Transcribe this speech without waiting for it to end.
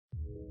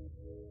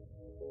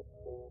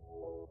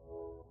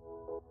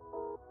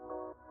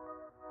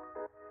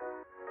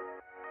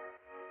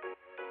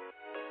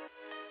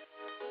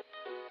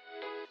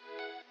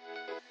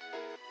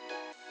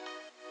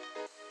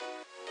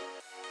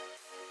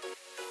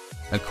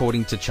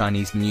According to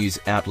Chinese news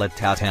outlet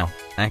Taotao,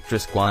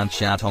 actress Guan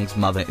Xiaotong's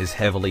mother is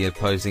heavily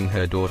opposing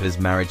her daughter's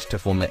marriage to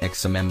former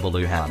EXO member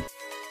Loohan.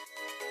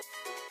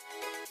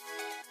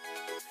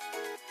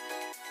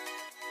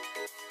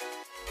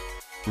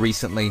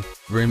 Recently,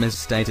 rumors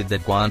stated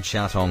that Guan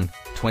Xiaotong,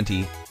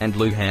 20, and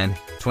Loohan,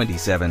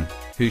 27,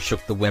 who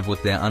shook the web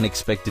with their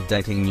unexpected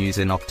dating news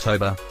in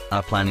October,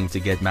 are planning to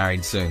get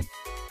married soon.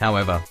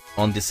 However,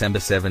 on December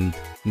 7,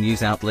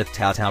 news outlet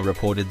Taotao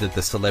reported that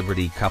the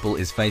celebrity couple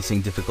is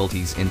facing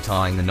difficulties in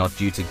tying the knot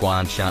due to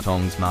Guan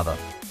Xiaotong's mother.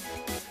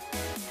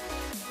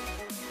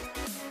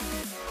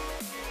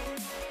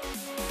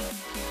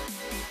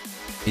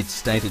 It's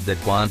stated that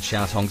Guan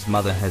Xiaotong's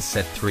mother has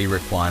set 3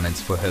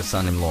 requirements for her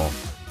son-in-law.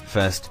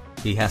 First,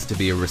 he has to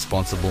be a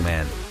responsible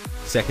man.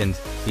 Second,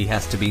 he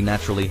has to be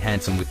naturally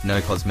handsome with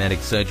no cosmetic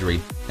surgery,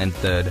 and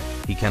third,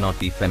 he cannot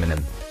be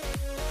feminine.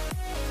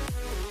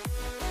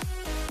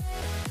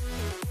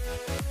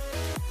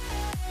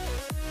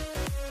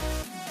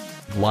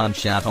 Guan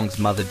Xiaotong's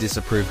mother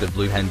disapproved of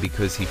Loohan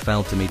because he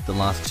failed to meet the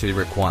last 2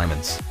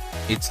 requirements.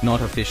 It's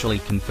not officially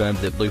confirmed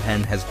that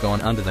Loohan has gone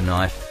under the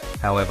knife.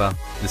 However,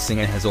 the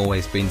singer has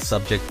always been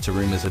subject to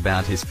rumors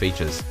about his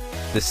features.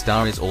 The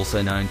star is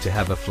also known to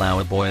have a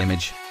flower boy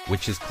image,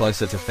 which is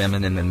closer to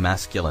feminine than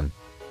masculine.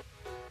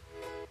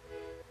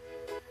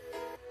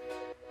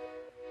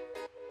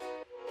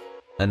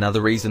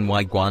 Another reason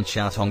why Guan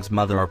Xiaotong's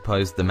mother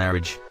opposed the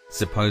marriage,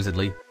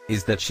 supposedly,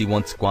 is that she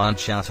wants Guan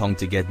Xiaotong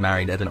to get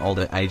married at an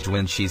older age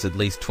when she's at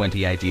least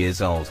 28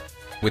 years old.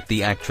 With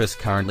the actress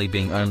currently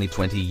being only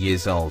 20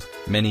 years old,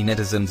 many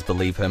netizens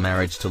believe her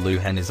marriage to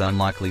Loohan is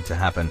unlikely to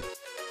happen.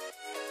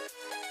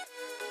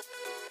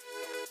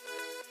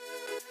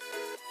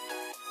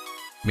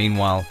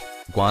 Meanwhile,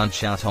 Guan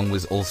Xiaotong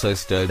was also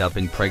stirred up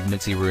in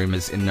pregnancy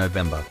rumors in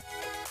November.